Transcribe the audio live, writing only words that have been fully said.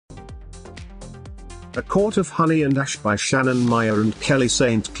A Court of Honey and Ash by Shannon Meyer and Kelly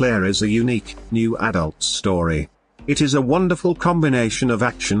St. Clair is a unique, new adult story. It is a wonderful combination of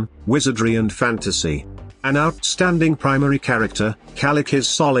action, wizardry and fantasy. An outstanding primary character, Calic is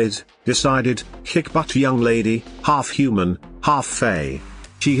solid, decided, kick-butt young lady, half human, half fae.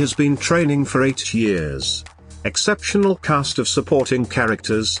 She has been training for 8 years. Exceptional cast of supporting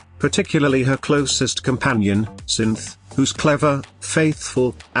characters, particularly her closest companion, Synth, who's clever,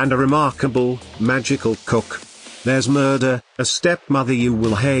 faithful, and a remarkable, magical cook. There's murder, a stepmother you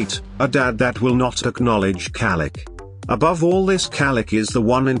will hate, a dad that will not acknowledge Calic. Above all this, Calic is the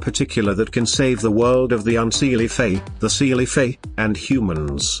one in particular that can save the world of the unseelie fae, the seelie fae, and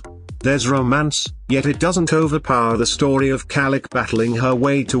humans. There's romance, yet it doesn't overpower the story of Calic battling her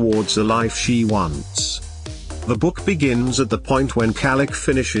way towards the life she wants. The book begins at the point when Calic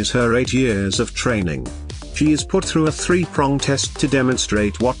finishes her 8 years of training. She is put through a 3-prong test to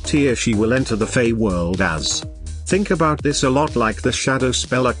demonstrate what tier she will enter the Fae world as. Think about this a lot like the Shadow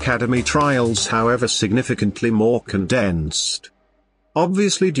Spell Academy trials, however significantly more condensed.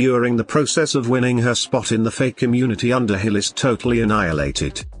 Obviously, during the process of winning her spot in the Fae community, Underhill is totally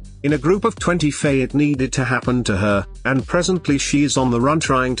annihilated. In a group of 20 Fae it needed to happen to her, and presently she is on the run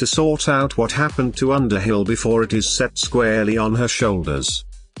trying to sort out what happened to Underhill before it is set squarely on her shoulders.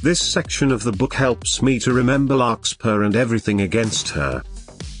 This section of the book helps me to remember Larkspur and everything against her.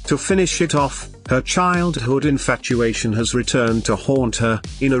 To finish it off, her childhood infatuation has returned to haunt her,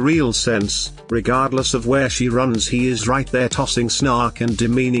 in a real sense. Regardless of where she runs, he is right there tossing snark and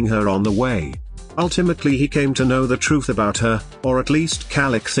demeaning her on the way. Ultimately he came to know the truth about her, or at least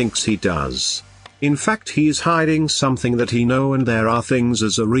Calic thinks he does. In fact, he is hiding something that he knows, and there are things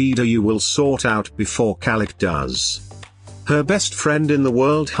as a reader you will sort out before Calic does. Her best friend in the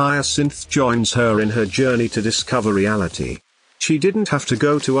world, Hyacinth, joins her in her journey to discover reality. She didn't have to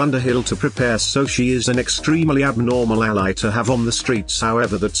go to Underhill to prepare, so she is an extremely abnormal ally to have on the streets,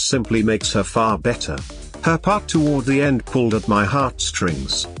 however that simply makes her far better. Her part toward the end pulled at my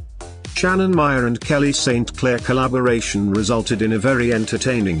heartstrings. Shannon Meyer and Kelly St. Clair collaboration resulted in a very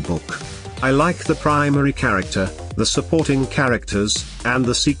entertaining book. I like the primary character, the supporting characters, and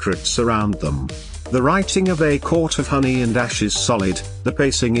the secrets around them. The writing of A Court of Honey and Ash is solid, the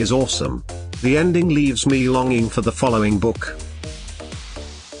pacing is awesome. The ending leaves me longing for the following book.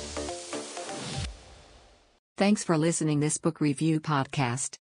 Thanks for listening this book review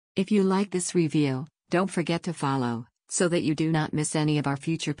podcast. If you like this review, don't forget to follow, so that you do not miss any of our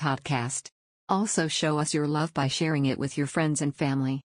future podcast. Also show us your love by sharing it with your friends and family.